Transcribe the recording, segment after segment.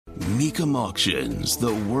Mecum Auctions,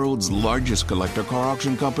 the world's largest collector car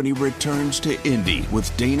auction company, returns to Indy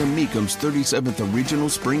with Dana Mecum's 37th Regional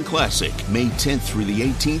Spring Classic, May 10th through the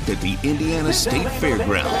 18th at the Indiana State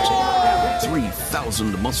Fairgrounds.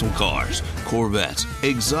 3,000 muscle cars, Corvettes,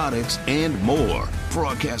 exotics, and more.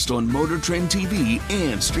 Broadcast on Motor Trend TV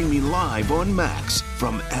and streaming live on Max.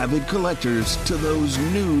 From avid collectors to those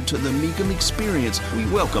new to the Mecum experience, we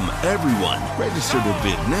welcome everyone. Register to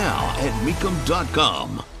bid now at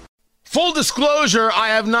Mecum.com. Full disclosure, I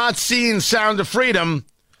have not seen Sound of Freedom.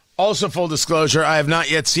 Also, full disclosure, I have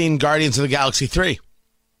not yet seen Guardians of the Galaxy 3.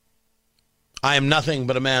 I am nothing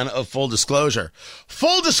but a man of full disclosure.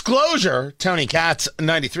 Full disclosure, Tony Katz,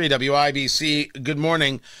 93 WIBC, good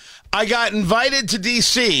morning. I got invited to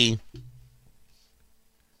D.C.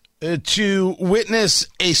 To witness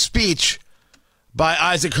a speech by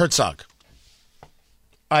Isaac Herzog.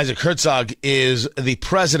 Isaac Herzog is the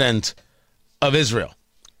president of Israel.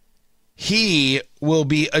 He will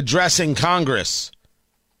be addressing Congress,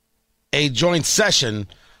 a joint session.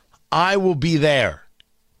 I will be there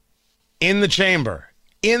in the chamber,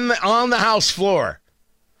 on the House floor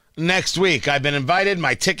next week. I've been invited.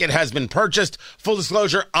 My ticket has been purchased. Full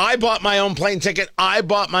disclosure, I bought my own plane ticket. I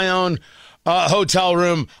bought my own hotel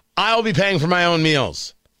room. I'll be paying for my own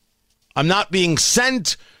meals. I'm not being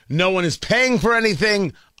sent. No one is paying for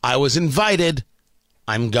anything. I was invited.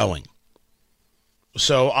 I'm going.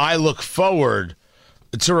 So I look forward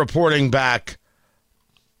to reporting back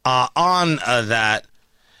on that.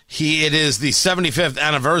 It is the 75th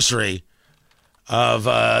anniversary of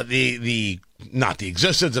not the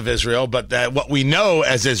existence of Israel, but what we know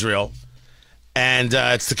as Israel. And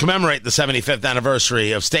it's to commemorate the 75th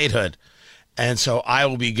anniversary of statehood. And so I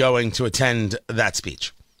will be going to attend that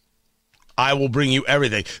speech. I will bring you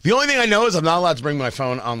everything. The only thing I know is I'm not allowed to bring my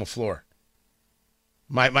phone on the floor.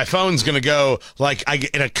 My phone's going to go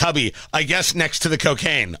in a cubby, I guess, next to the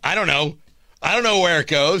cocaine. I don't know. I don't know where it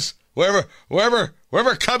goes. Wherever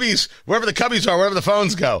the cubbies are, wherever the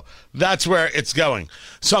phones go, that's where it's going.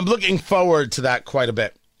 So I'm looking forward to that quite a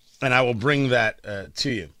bit, and I will bring that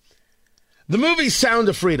to you. The movie Sound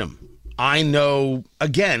of Freedom, I know,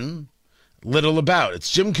 again, little about.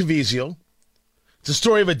 It's Jim Caviezel. It's a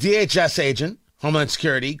story of a DHS agent, Homeland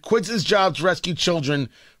Security, quits his job to rescue children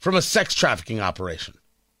from a sex trafficking operation.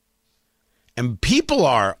 And people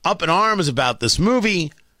are up in arms about this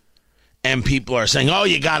movie, and people are saying, oh,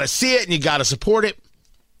 you got to see it and you got to support it.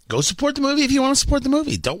 Go support the movie if you want to support the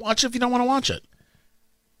movie. Don't watch it if you don't want to watch it.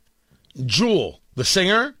 Jewel, the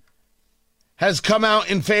singer, has come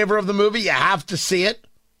out in favor of the movie. You have to see it.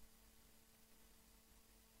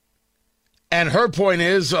 And her point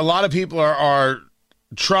is a lot of people are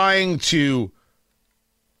trying to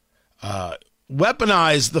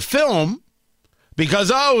weaponize the film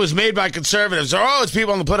because, it was made by conservatives, or, it's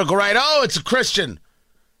people on the political right, it's a Christian.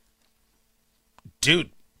 Dude,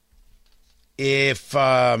 if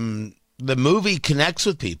the movie connects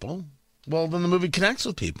with people, well, then the movie connects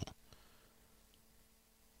with people.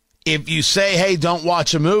 If you say, hey, don't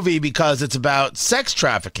watch a movie because it's about sex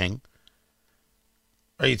trafficking,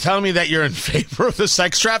 are you telling me that you're in favor of the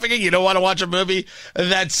sex trafficking? You don't want to watch a movie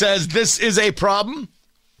that says this is a problem?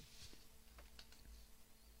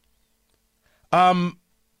 I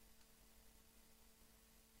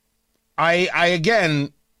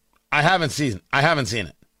haven't seen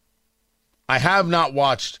it. I have not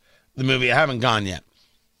watched the movie. I haven't gone yet.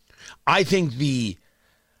 I think the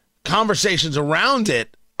conversations around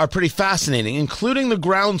it are pretty fascinating, including the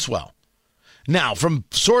groundswell. Now, from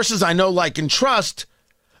sources I know, like, and trust,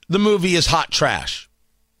 the movie is hot trash.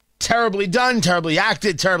 Terribly done, terribly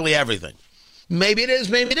acted, terribly everything. Maybe it is,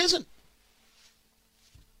 maybe it isn't.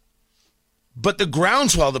 But the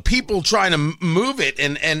groundswell, the people trying to move it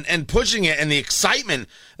and pushing it and the excitement,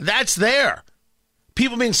 that's there.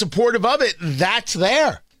 People being supportive of it, that's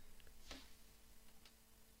there.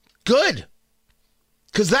 Good.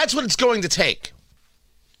 Because that's what it's going to take.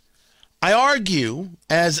 I argue,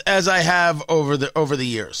 as I have over the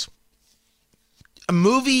years, a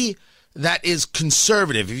movie that is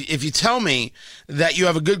conservative. If you tell me that you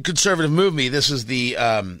have a good conservative movie, this is the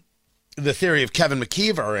theory of Kevin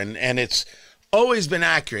McKeever, and it's always been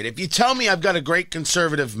accurate. If you tell me I've got a great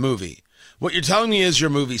conservative movie, what you're telling me is your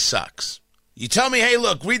movie sucks. You tell me, hey,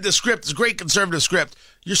 look, read the script. It's a great conservative script.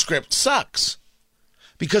 Your script sucks.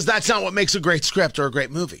 Because that's not what makes a great script or a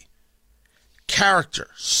great movie. Character,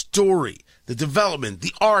 story, the development,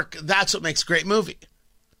 the arc, that's what makes a great movie.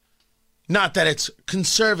 Not that it's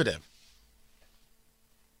conservative.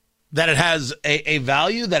 That it has a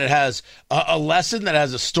value, that it has a lesson, that it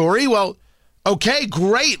has a story. Well, okay,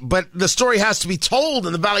 great, but the story has to be told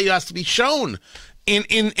and the value has to be shown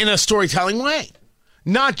in a storytelling way,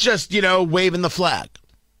 not just, waving the flag.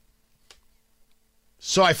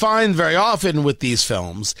 So I find very often with these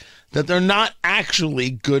films that they're not actually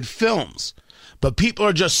good films. But people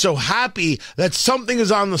are just so happy that something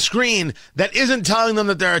is on the screen that isn't telling them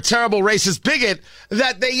that they're a terrible racist bigot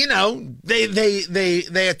that they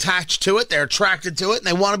attach to it, they're attracted to it, and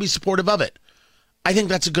they want to be supportive of it. I think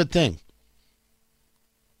that's a good thing.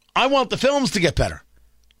 I want the films to get better.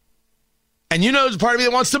 And there's a part of me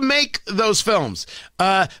that wants to make those films.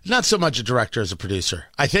 Not so much a director as a producer.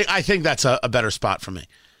 I think that's a better spot for me.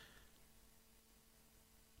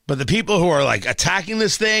 But the people who are like attacking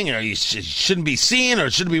this thing, or you shouldn't be seen or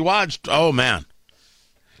shouldn't be watched, oh man.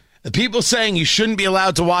 The people saying you shouldn't be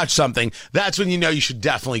allowed to watch something, that's when you should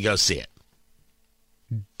definitely go see it.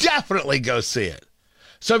 Definitely go see it.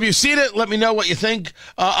 So if you've seen it, let me know what you think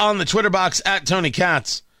on the Twitter box at Tony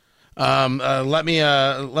Katz. Let me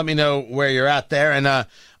know where you're at there. And I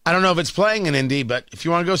don't know if it's playing in Indy, but if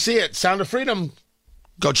you want to go see it, Sound of Freedom,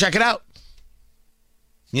 go check it out.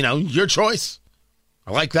 Your choice.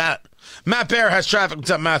 I like that. Matt Bear has traffic. What's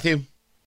up, Matthew?